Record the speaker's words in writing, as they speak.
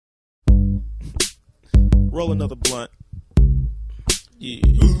Roll another blunt. Yeah.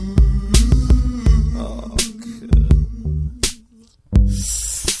 Oh, good.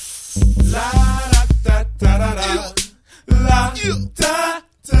 La da da da da da. La da da.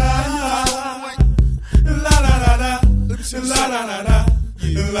 La da da da. La da da da.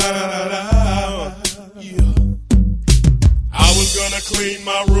 La da da da. Yeah. I was gonna clean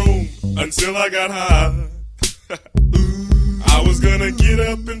my room until I got high. I was gonna get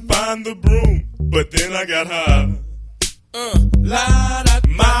up and find the broom, but then I got high.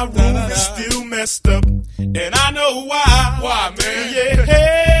 My room is still messed up, and I know why. Why, man?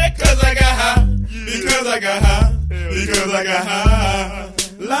 Yeah, cause I got high. Because I got high. Because I got high.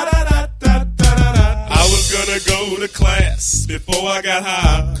 La da da da da da da. I was gonna go to class before I got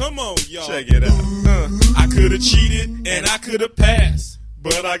high. Come on, y'all. Check it out. I could've cheated and I could've passed,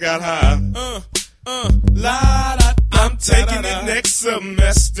 but I got high. La da. I'm taking it next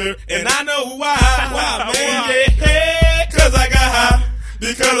semester, and I know why. Why, man? Yeah, cause I got high.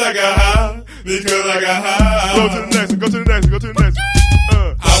 Because I got high. Because I got high. Go to the next one. Go to the next one. Go to the next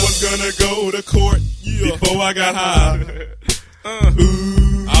one. I was gonna go to court before I got high.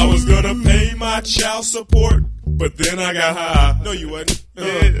 I was gonna pay my child support, but then I got high. No, you wasn't.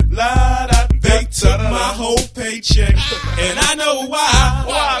 They took my whole paycheck, and I know why.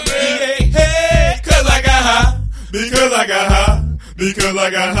 Why, man? Yeah, cause I got high. Because I got high. Because I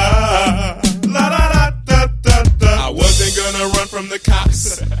got high. La da da da da da. I wasn't gonna run from the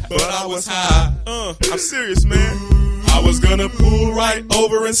cops, but I was high. I'm serious, man. I was gonna pull right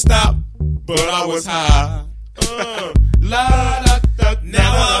over and stop, but I was high. La da da.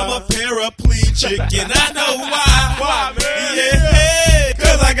 Now I'm a paraplegic, and I know why. Why, man? Yeah,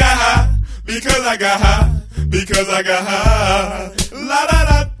 cause I got high. Because I got high. Because I got high. La da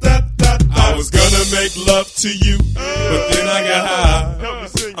da da da. I was gonna make love to you, but then I got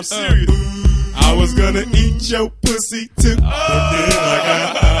high. I'm serious. I was gonna eat your pussy too, but then I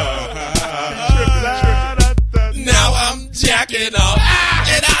got high. Now I'm jacking off,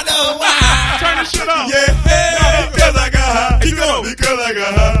 and I know why. Turn this shit off. Yeah, because I got high. Keep going. Because I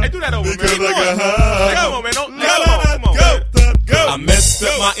got high. Hey, do that over, man. Because Keep I going. got high. Hey, come on, man. Don't come on. Go. I messed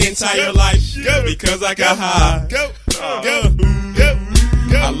up my entire life because I got high.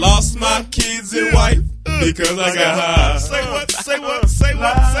 I lost my kids and wife because I got high. Say what? Say what? Say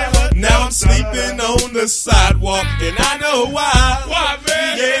what? Say what? Now I'm sleeping on the sidewalk, and I know why. Why,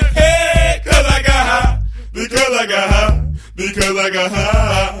 man? Yeah, cause I got high. Because I got high. Because I got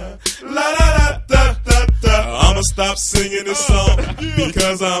high. La da da da da da. I'ma stop singing this song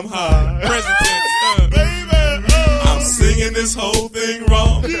because I'm high. Present tense. Baby, I'm singing this whole thing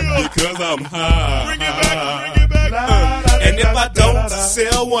wrong because I'm high. Bring it back. Bring it back. And if I don't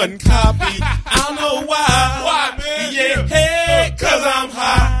sell one copy, I don't know why. Why, man? Yeah, hey, cause I'm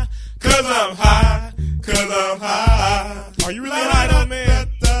high. Cause I'm high. Cause I'm high. Are you really high though, man?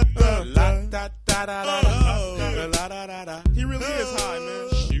 He really is high, man.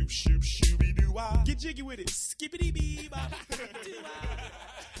 Shoop, shoop, shooby doo. Get jiggy with it. Skippity bee bop.